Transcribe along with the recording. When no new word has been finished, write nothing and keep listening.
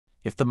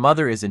If the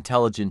mother is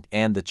intelligent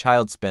and the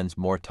child spends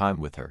more time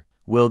with her,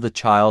 will the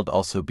child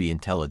also be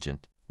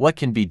intelligent? What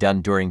can be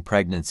done during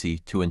pregnancy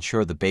to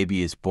ensure the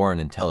baby is born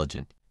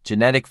intelligent?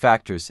 Genetic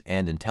factors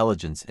and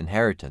intelligence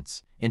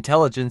inheritance.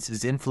 Intelligence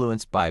is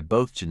influenced by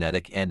both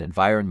genetic and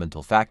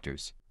environmental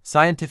factors.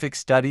 Scientific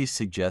studies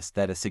suggest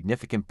that a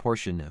significant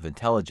portion of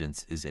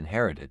intelligence is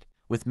inherited,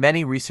 with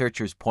many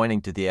researchers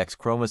pointing to the X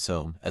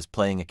chromosome as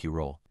playing a key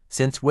role.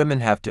 Since women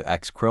have two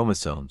X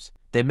chromosomes,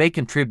 they may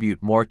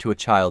contribute more to a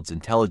child's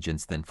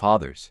intelligence than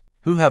fathers,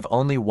 who have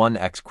only one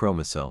X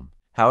chromosome.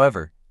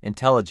 However,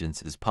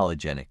 intelligence is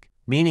polygenic,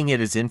 meaning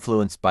it is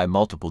influenced by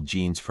multiple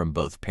genes from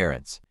both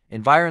parents,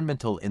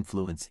 environmental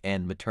influence,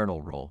 and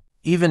maternal role.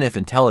 Even if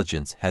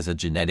intelligence has a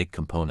genetic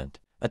component,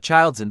 a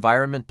child's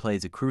environment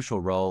plays a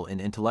crucial role in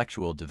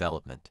intellectual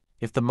development.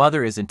 If the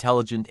mother is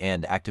intelligent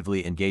and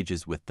actively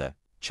engages with the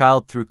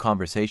child through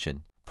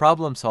conversation,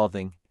 problem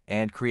solving,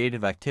 and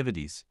creative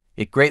activities,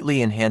 it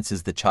greatly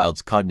enhances the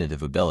child's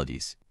cognitive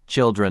abilities.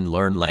 Children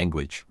learn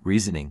language,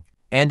 reasoning,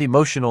 and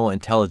emotional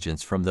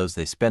intelligence from those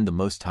they spend the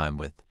most time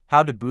with.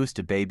 How to boost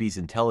a baby's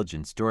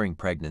intelligence during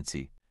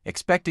pregnancy.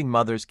 Expecting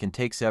mothers can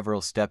take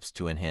several steps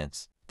to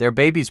enhance their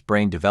baby's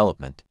brain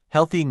development.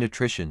 Healthy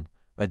nutrition,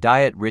 a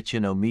diet rich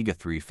in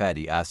omega-3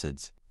 fatty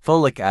acids,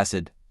 folic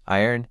acid,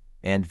 iron,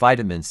 and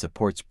vitamins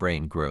supports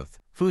brain growth.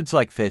 Foods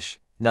like fish,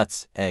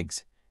 nuts,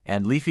 eggs,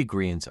 and leafy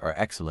greens are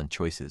excellent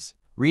choices.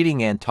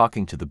 Reading and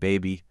talking to the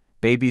baby.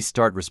 Babies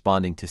start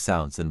responding to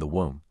sounds in the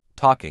womb.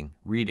 Talking,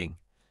 reading,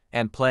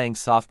 and playing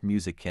soft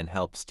music can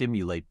help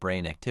stimulate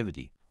brain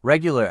activity.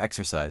 Regular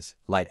exercise,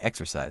 light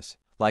exercise,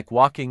 like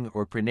walking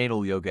or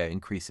prenatal yoga,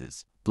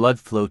 increases blood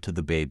flow to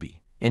the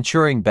baby,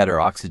 ensuring better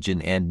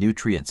oxygen and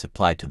nutrient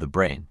supply to the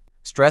brain.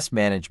 Stress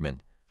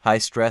management. High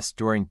stress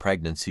during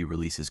pregnancy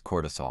releases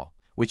cortisol,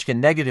 which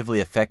can negatively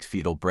affect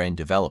fetal brain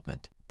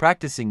development.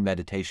 Practicing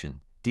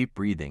meditation, deep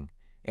breathing,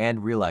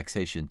 and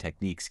relaxation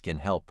techniques can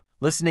help.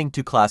 Listening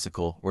to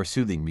classical or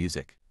soothing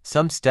music.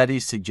 Some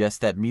studies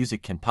suggest that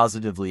music can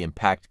positively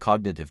impact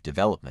cognitive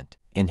development,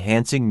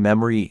 enhancing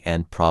memory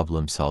and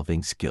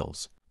problem-solving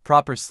skills.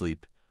 Proper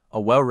sleep. A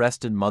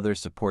well-rested mother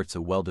supports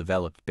a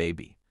well-developed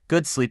baby.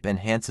 Good sleep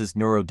enhances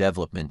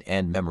neurodevelopment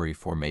and memory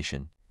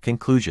formation.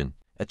 Conclusion.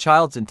 A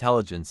child's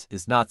intelligence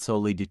is not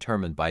solely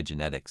determined by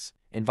genetics.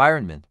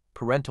 Environment,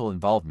 parental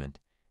involvement,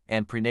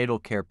 and prenatal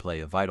care play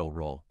a vital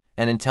role.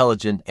 An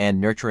intelligent and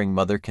nurturing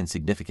mother can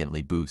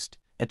significantly boost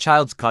a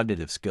child's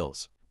cognitive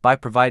skills by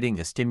providing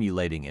a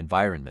stimulating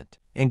environment,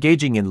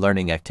 engaging in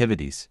learning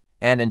activities,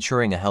 and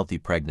ensuring a healthy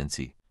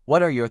pregnancy.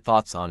 What are your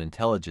thoughts on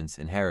intelligence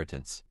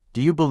inheritance?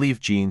 Do you believe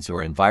genes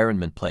or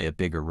environment play a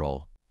bigger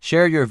role?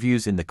 Share your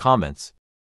views in the comments.